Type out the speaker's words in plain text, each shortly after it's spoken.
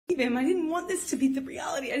him. I didn't want this to be the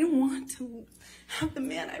reality. I didn't want to have the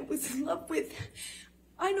man I was in love with.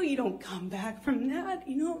 I know you don't come back from that.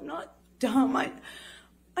 You know, I'm not dumb. I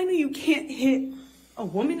know you can't hit a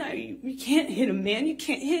woman. You can't hit a man. You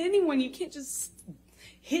can't hit anyone. You can't just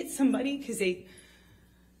hit somebody because they...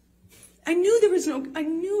 I knew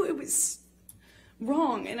it was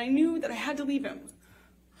wrong, and I knew that I had to leave him.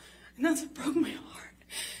 And that's what broke my heart,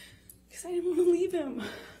 because I didn't want to leave him.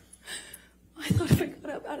 I thought if I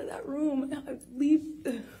got up out of that room, I would leave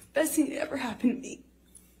the best thing that ever happened to me.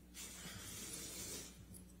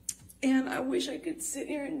 And I wish I could sit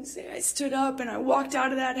here and say I stood up and I walked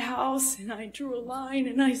out of that house and I drew a line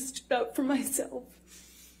and I stood up for myself.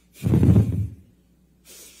 But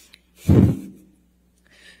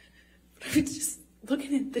I was just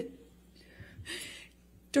looking at the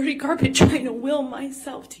dirty carpet, trying to will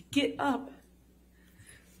myself to get up,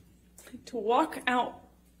 to walk out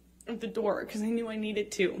of the door, because I knew I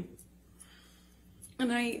needed to.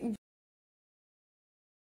 And I